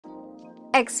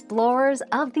Explorers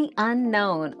of the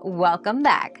unknown, welcome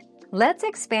back. Let's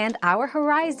expand our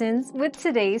horizons with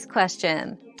today's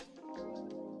question.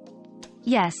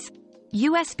 Yes,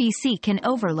 USB-C can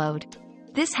overload.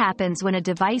 This happens when a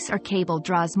device or cable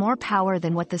draws more power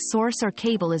than what the source or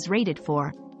cable is rated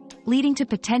for, leading to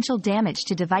potential damage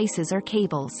to devices or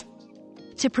cables.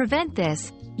 To prevent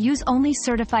this, use only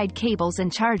certified cables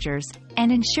and chargers, and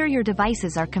ensure your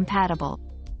devices are compatible.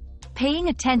 Paying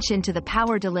attention to the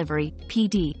power delivery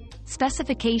 (PD)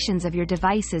 specifications of your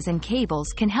devices and cables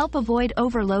can help avoid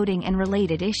overloading and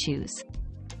related issues.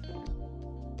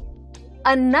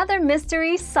 Another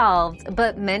mystery solved,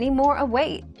 but many more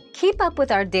await. Keep up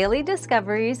with our daily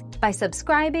discoveries by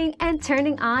subscribing and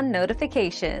turning on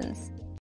notifications.